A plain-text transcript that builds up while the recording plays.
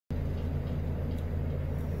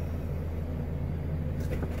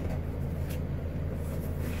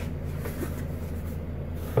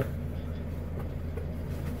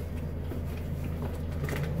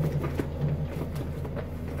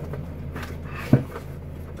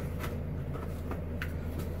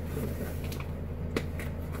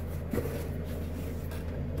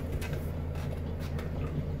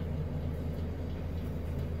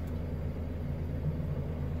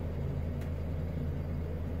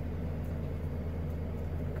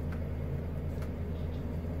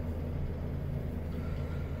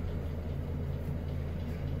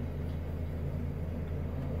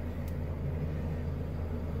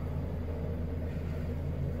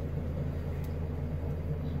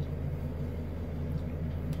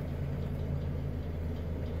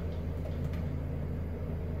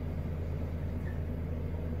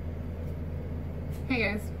Hey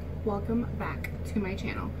guys, welcome back to my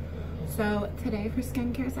channel. So today for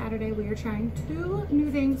Skincare Saturday, we are trying 2 new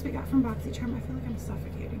things we got from BoxyCharm. I feel like I'm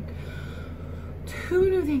suffocating. 2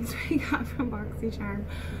 new things we got from BoxyCharm.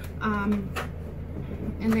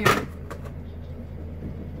 And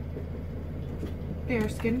they're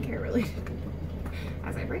skincare related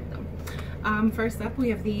as I break them. First up, we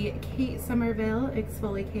have the Kate Sommerville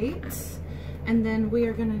ExfoliKate. And then we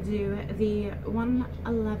are gonna do the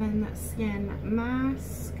 111 Skin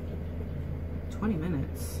Mask. 20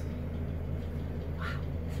 minutes. Wow.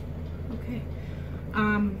 Okay.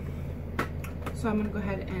 So I'm gonna go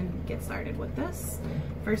ahead and get started with this.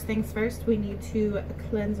 First things first, we need to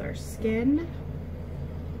cleanse our skin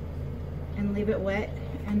and leave it wet,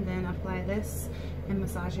 and then apply this and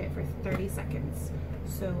massage it for 30 seconds.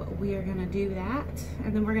 So we are gonna do that,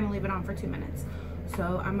 and then we're gonna leave it on for 2 minutes.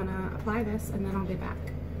 So I'm gonna apply this, and then I'll be back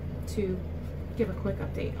to give a quick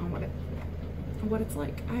update on what it's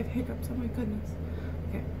like. I have hiccups, oh my goodness.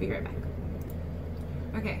 Okay, be right back.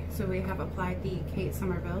 Okay, so we have applied the Kate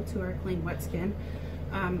Sommerville to our clean wet skin.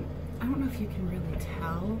 I don't know if you can really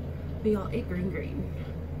tell, but y'all, it green.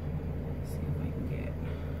 Let's see if I can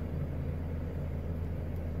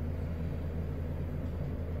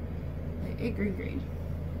get. It green.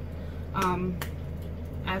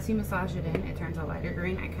 As you massage it in, it turns a lighter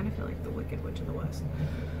green. I kind of feel like the Wicked Witch of the West.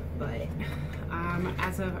 But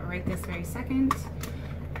as of right this very second,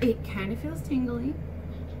 it kind of feels tingly,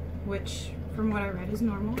 which from what I read is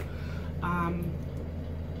normal.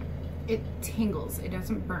 It tingles. It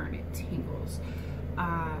doesn't burn, it tingles.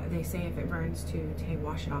 They say if it burns to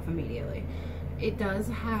wash it off immediately. It does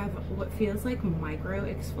have what feels like micro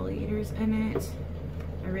exfoliators in it.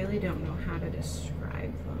 I really don't know how to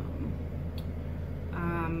describe them.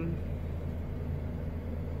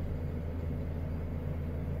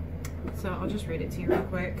 So I'll just read it to you real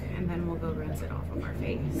quick, and then we'll go rinse it off of our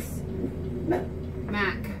face.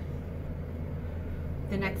 Mac.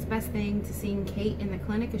 The next best thing to seeing Kate in the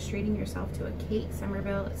clinic is treating yourself to a Kate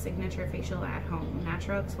Sommerville signature facial at home.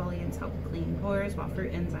 Natural exfoliants help clean pores, while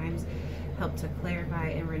fruit enzymes help to clarify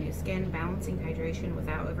and renew skin, balancing hydration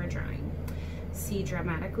without overdrying. See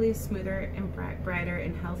dramatically smoother and brighter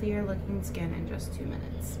and healthier looking skin in just 2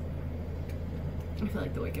 minutes. I feel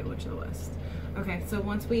like the Wicked Witch of the West. Okay, so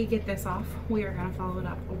once we get this off, we are going to follow it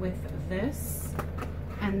up with this.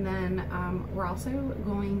 And then we're also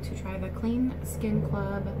going to try the Clean Skin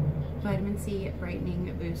Club Vitamin C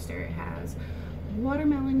Brightening Booster. It has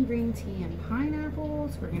watermelon, green tea, and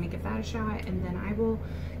pineapples. We're going to give that a shot, and then I will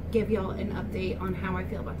give y'all an update on how I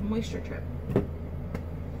feel about the MoisterTrip.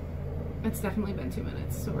 It's definitely been 2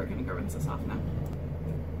 minutes, so we're gonna go rinse this off now.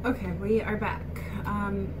 Okay, we are back.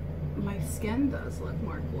 My skin does look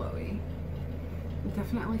more glowy. It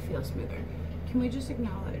definitely feels smoother. Can we just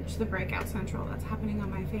acknowledge the breakout central that's happening on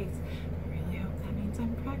my face? I really hope that means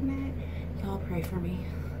I'm pregnant. Y'all pray for me,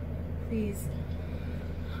 please.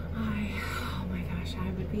 Oh my gosh,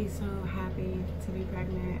 I would be so happy to be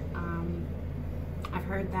pregnant. I've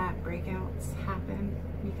heard that breakouts happen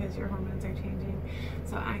because your hormones are changing.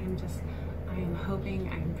 So I am hoping,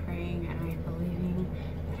 I am praying, and I am believing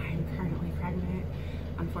that I am currently pregnant.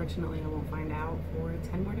 Unfortunately, I won't find out for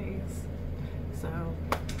 10 more days. So,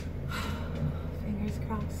 fingers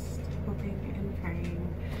crossed, hoping and praying.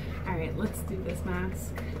 All right, let's do this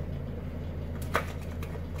mask.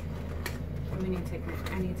 I need to take my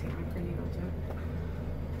prenatal too.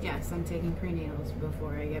 Yes, I'm taking prenatals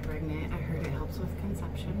before I get pregnant. I heard it helps with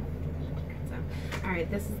conception. So, all right,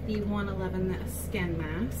 this is the 111 Skin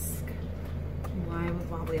Mask.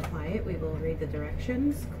 While we apply it, we will read the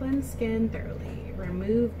directions. Cleanse skin thoroughly.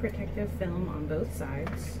 Remove protective film on both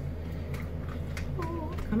sides.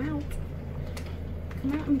 Oh, come out.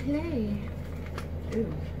 Come out and play.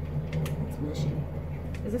 Ooh, it's mushy.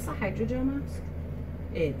 Is this a hydrogel mask?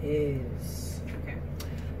 It is. Okay.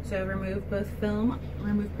 So remove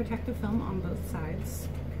protective film on both sides.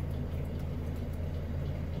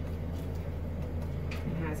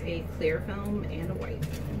 It has a clear film and a white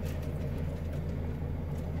film.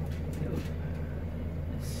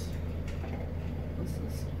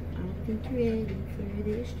 I'm ready for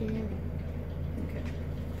this jelly. Okay.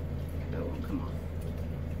 Oh, it won't come off.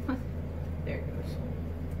 Huh. There it goes.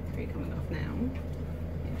 Are you coming off now?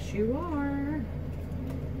 Yes, you are.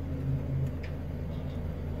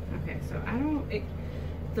 Okay, so I don't,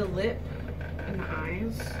 the lip and the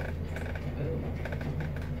eyes.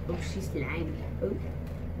 Oh, she's slimy. Oh.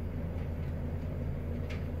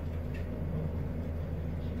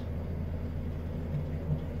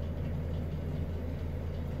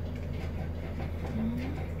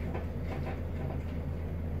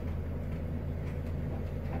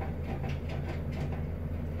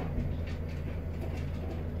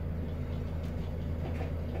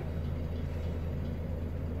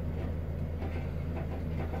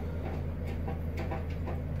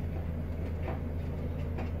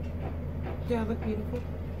 Do I look beautiful?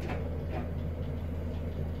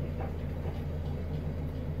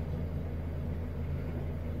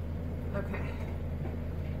 Okay.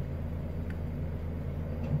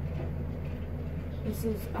 This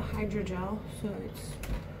is a hydrogel, so it's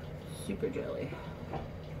super jelly.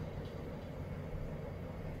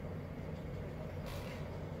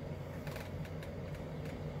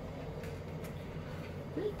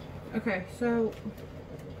 Okay, so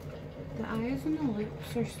the eyes and the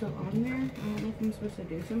lips are still on there. I don't know if I'm supposed to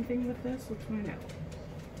do something with this. Let's find out.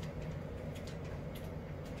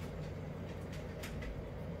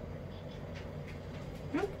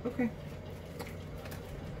 Nope, okay.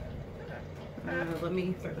 Let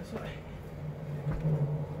me throw this away.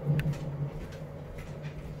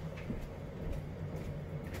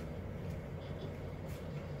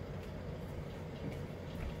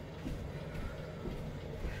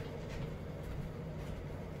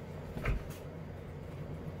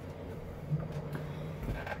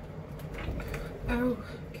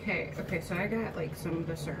 Okay, so I got like some of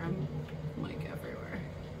the serum like everywhere.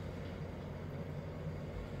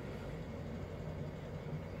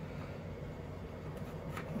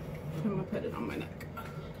 I'm gonna put it on my neck.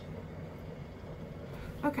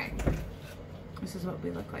 Okay, this is what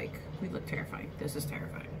we look like. We look terrifying. This is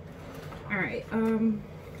terrifying. All right,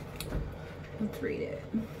 let's read it.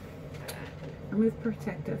 Remove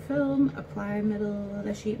protective film, apply middle of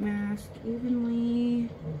the sheet mask evenly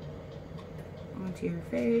onto your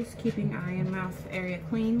face, keeping eye and mouth area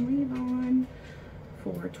clean. Leave on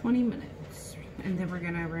for 20 minutes. And then we're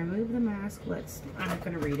gonna remove the mask. I'm not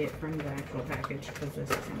gonna read it from the actual package because this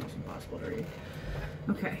is almost impossible to read.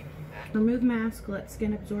 Okay, remove mask, let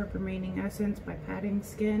skin absorb remaining essence by patting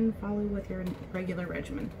skin. Follow with your regular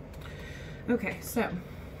regimen. Okay, so,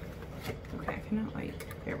 okay, I cannot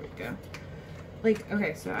there we go.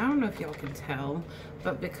 Okay, so I don't know if y'all can tell,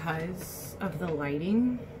 but because of the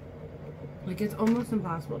lighting, it's almost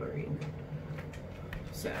impossible to read.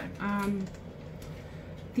 So,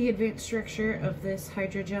 the advanced structure of this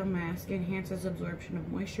hydrogel mask enhances absorption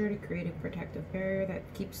of moisture to create a protective barrier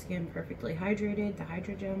that keeps skin perfectly hydrated. The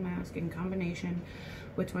hydrogel mask, in combination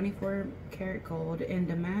with 24 karat gold and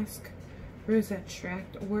damask rose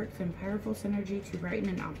extract, works in powerful synergy to brighten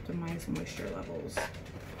and optimize moisture levels.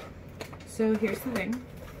 So here's the thing.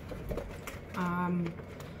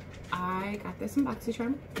 I got this in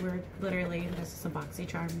BoxyCharm. This is a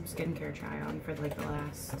BoxyCharm skincare try-on for the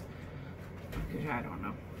last, I don't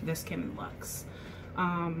know, this came in Luxe.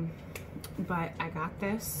 But I got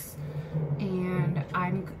this, and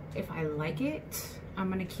if I like it, I'm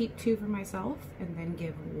gonna keep 2 for myself and then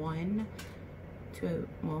give 1 to,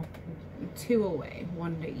 well, 2 away,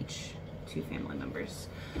 1 to each 2 family members.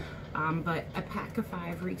 But a pack of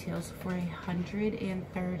 5 retails for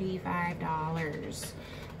 $135.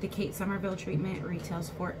 The Kate Sommerville treatment retails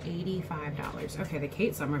for $85. Okay, the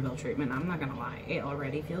Kate Sommerville treatment, I'm not gonna lie, it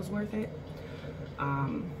already feels worth it.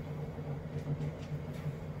 I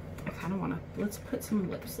kind of want to, let's put some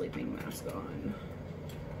lip sleeping mask on.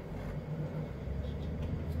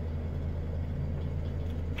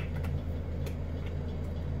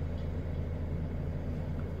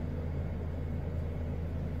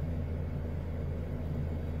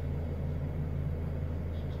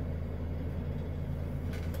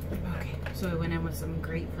 So I went in with some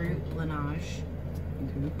grapefruit Laneige.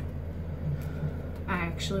 I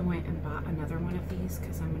actually went and bought another one of these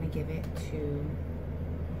because I'm going to give it to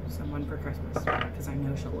someone for Christmas because I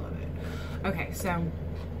know she'll love it. Okay, so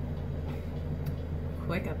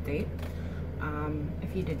quick update.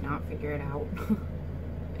 If you did not figure it out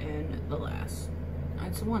in the last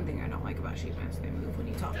It's the one thing I don't like about sheet masks. They move when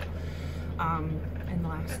you talk. In the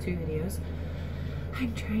last 2 videos,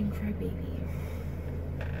 I'm trying for a baby.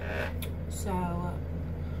 So,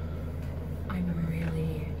 I'm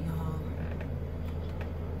really, y'all,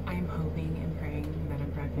 I'm hoping and praying that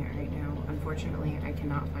I'm pregnant right now. Unfortunately, I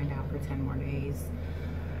cannot find out for 10 more days.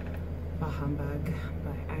 Bah humbug,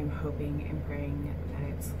 but I'm hoping and praying that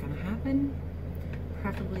it's gonna happen.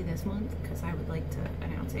 Preferably this month, because I would like to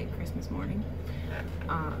announce it Christmas morning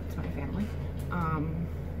to my family.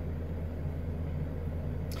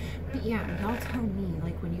 But yeah, y'all tell me,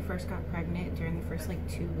 like, when you first got pregnant, during the first, like,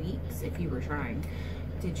 2 weeks, if you were trying,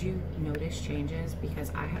 did you notice changes? Because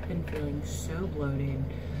I have been feeling so bloated.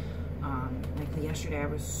 Like, yesterday I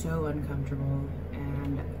was so uncomfortable,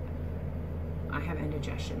 and I have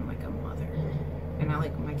indigestion like a mother. And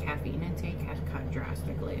my caffeine intake has cut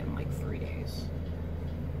drastically in, like, 3 days.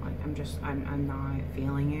 Like, I'm not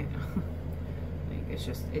feeling it. Like,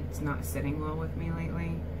 it's not sitting well with me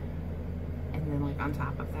lately. And then, like, on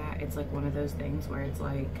top of that, it's like one of those things where it's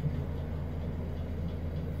like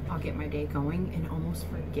I'll get my day going and almost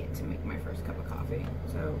forget to make my first cup of coffee.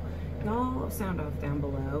 So y'all sound off down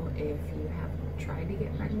below if you have tried to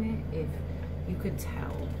get pregnant, if you could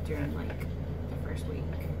tell during, like, the first week.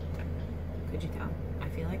 Could you tell? I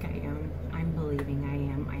feel like I am. I'm believing I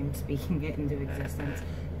am. I'm speaking it into existence.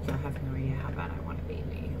 Y'all have no idea how bad I want a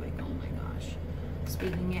baby. Like, oh my gosh.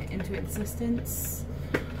 Speaking it into existence.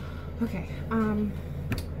 Okay, and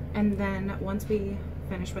then once we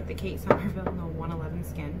finish with the Kate Sommerville No 111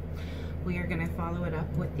 Skin, we are going to follow it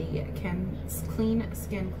up with the Clean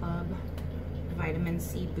Skin Club Vitamin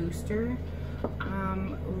C Booster.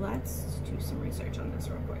 Let's do some research on this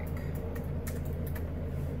real quick.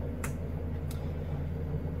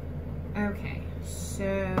 Okay,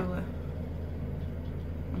 so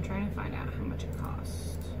I'm trying to find out how much it costs.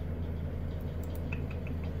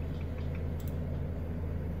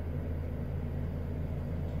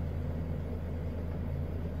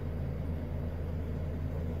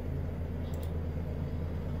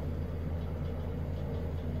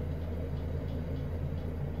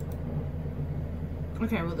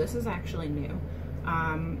 Okay, well, this is actually new.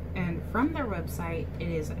 And from their website, it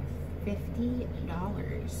is $50.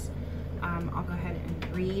 I'll go ahead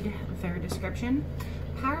and read their description.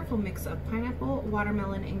 Powerful mix of pineapple,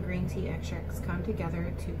 watermelon, and green tea extracts come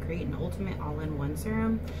together to create an ultimate all-in-one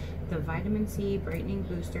serum. The vitamin C brightening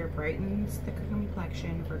booster brightens the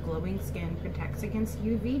complexion for glowing skin, protects against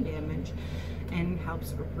UV damage, and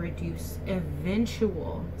helps reduce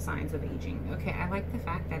eventual signs of aging. Okay, I like the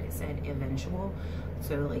fact that it said eventual.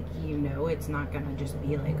 So, like, you know, it's not gonna just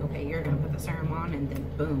be like, okay, you're gonna put the serum on and then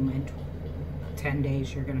boom, in 10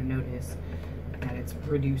 days you're gonna notice that it's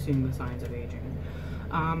reducing the signs of aging.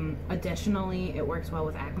 Additionally, it works well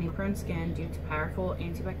with acne-prone skin due to powerful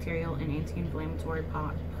antibacterial and anti-inflammatory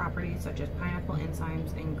properties such as pineapple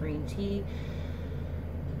enzymes and green tea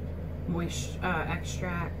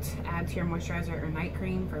extract. Add to your moisturizer or night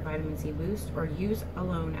cream for vitamin C boost, or use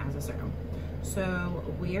alone as a serum. So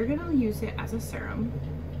we are gonna use it as a serum,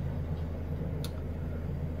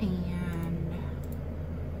 and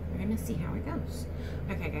we're gonna see how it goes.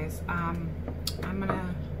 Okay, guys, I'm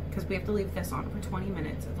gonna, because we have to leave this on for 20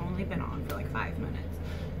 minutes. It's only been on for like 5 minutes.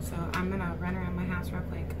 So I'm gonna run around my house real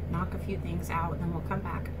quick, knock a few things out, and then we'll come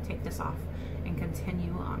back, take this off, and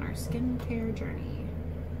continue on our skincare journey.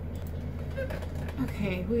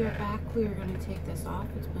 Okay, we are back. We are gonna take this off.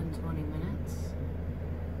 It's been 20 minutes.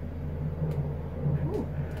 Ooh.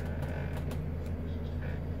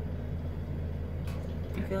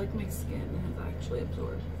 I feel like my skin has actually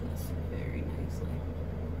absorbed this very nicely.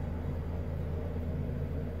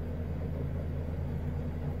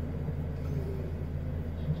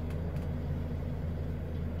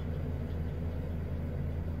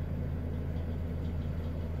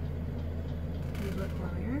 You look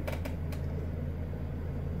glowier.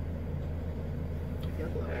 I feel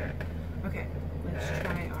glowier. Okay, let's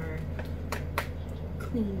try our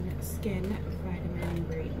Clean Skin Vitamin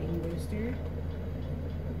Brightening Booster.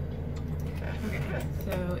 Okay,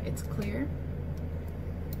 so it's clear.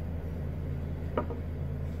 I'm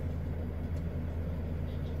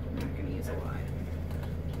not gonna use a lot.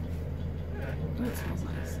 Oh, it smells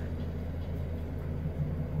nice.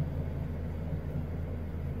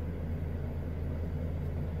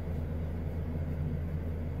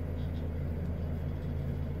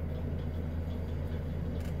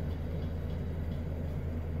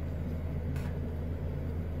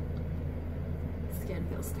 Skin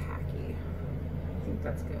feels tacky. I think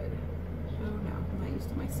that's good. Oh no, I'm not used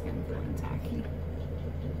to my skin feeling tacky.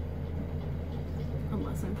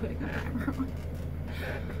 Unless I'm putting a primer on.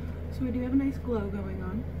 So So we do have a nice glow going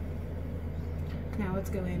on. Now let's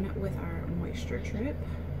go in with our MoisterTrip.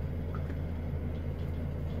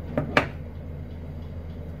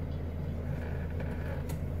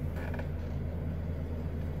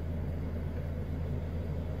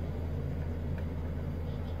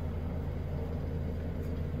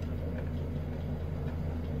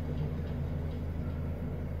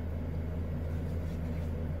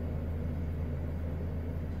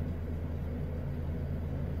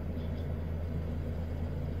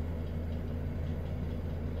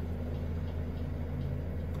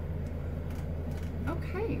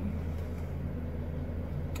 Okay,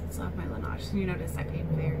 still have my Laneige. You notice I paid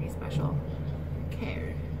very special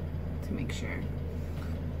care to make sure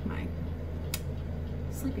my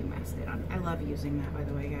sleeping mask stayed on. I love using that, by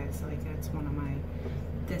the way, guys. Like, that's one of my,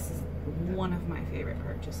 this is one of my favorite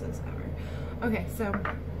purchases ever. Okay, so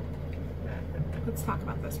let's talk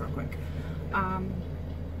about this real quick.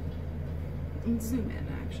 Let's zoom in,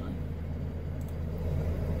 actually.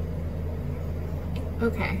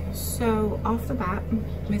 Okay, so off the bat,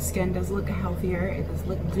 my skin does look healthier. It does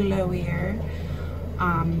look glowier.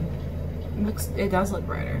 It does look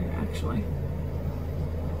brighter, actually.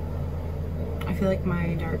 I feel like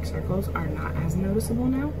my dark circles are not as noticeable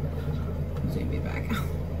now. Zoom me back out.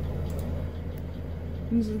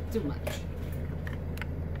 This is too much.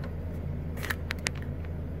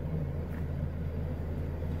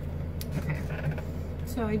 Okay.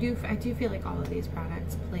 So I do feel like all of these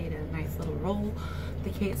products played a nice little role. The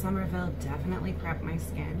Kate Sommerville definitely prepped my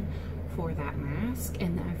skin for that mask,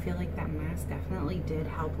 and I feel like that mask definitely did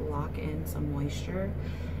help lock in some moisture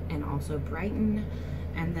and also brighten.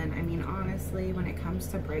 And then, I mean, honestly, when it comes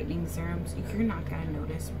to brightening serums, you're not gonna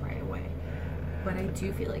notice right away. But I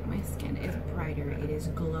do feel like my skin is brighter, it is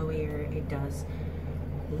glowier, it does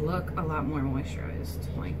look a lot more moisturized.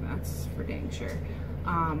 Like, that's for dang sure.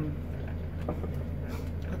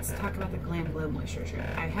 Let's talk about the GlamGlow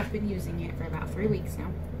MoisterTrip. I have been using it for about 3 weeks now.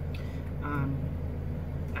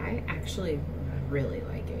 I actually really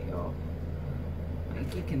like it, y'all.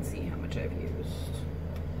 Like, you can see how much I've used.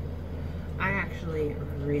 I actually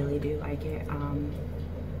really do like it.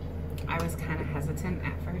 I was kind of hesitant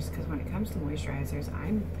at first because when it comes to moisturizers,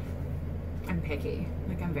 I'm picky.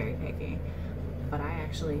 Like, I'm very picky. But I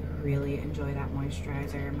actually really enjoy that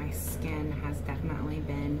moisturizer. My skin has definitely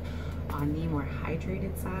been on the more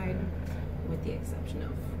hydrated side, with the exception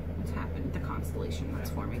of what's happened, the constellation that's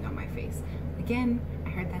forming on my face. Again, I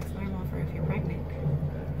heard that's normal for if you're pregnant.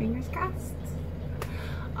 Fingers crossed.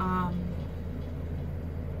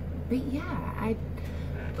 But yeah,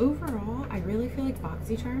 overall, I really feel like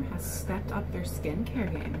BoxyCharm has stepped up their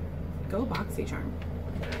skincare game. Go BoxyCharm.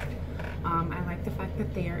 I like the fact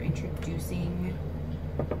that they are introducing,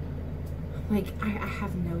 like, I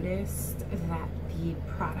have noticed that the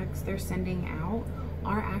products they're sending out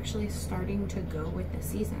are actually starting to go with the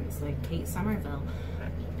seasons. Like Kate Sommerville,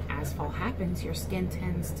 as fall happens, your skin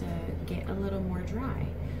tends to get a little more dry.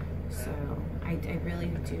 So I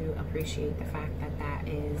really do appreciate the fact that that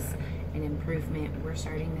is an improvement we're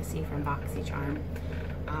starting to see from BoxyCharm.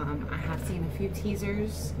 I have seen a few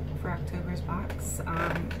teasers for October's box.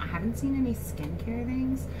 I haven't seen any skincare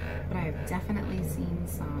things, but I've definitely seen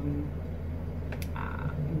some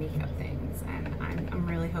makeup things, and I'm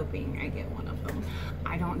really hoping I get one of them.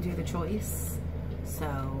 I don't do the choice, so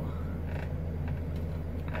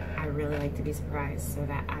I really like to be surprised so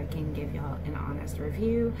that I can give y'all an honest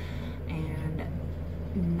review and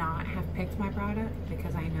not have picked my product,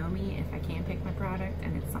 because I know me, if I can't pick my product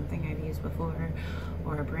and it's something I've used before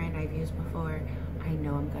or a brand I've used before, I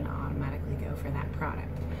know I'm gonna automatically go for that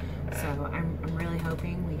product. So I'm really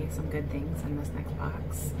hoping we get some good things in this next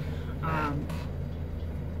box.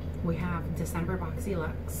 We have December Boxy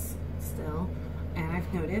Luxe still, and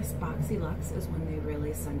I've noticed Boxy Luxe is when they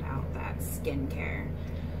really send out that skincare.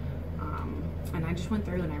 And I just went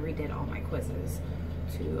through and I redid all my quizzes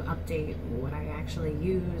to update what I actually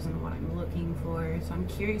use and what I'm looking for. So I'm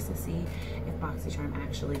curious to see if BoxyCharm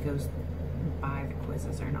actually goes by the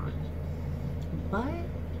quizzes or not. But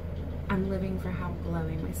I'm living for how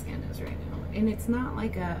glowing my skin is right now. And it's not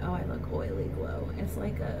like a, oh, I look oily glow. It's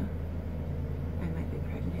like a, I might be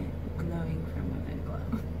pregnant, glowing from within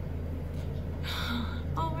glow.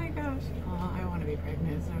 Oh my gosh. Oh, I want to be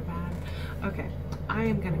pregnant so bad. Okay, I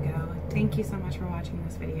am gonna go. Thank you so much for watching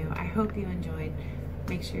this video. I hope you enjoyed.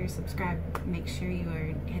 Make sure you subscribe. Make sure you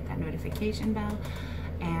hit that notification bell.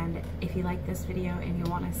 And if you like this video and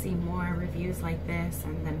you want to see more reviews like this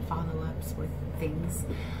and then follow-ups with things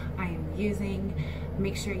I am using,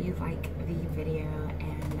 make sure you like the video,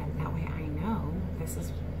 and that way I know this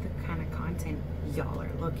is the kind of content y'all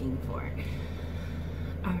are looking for.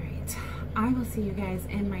 Alright, I will see you guys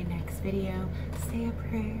in my next video. Say a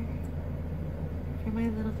prayer for my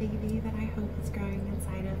little baby that I hope is growing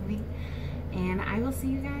inside of me. And I will see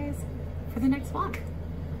you guys for the next vlog.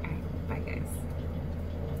 All right, bye guys.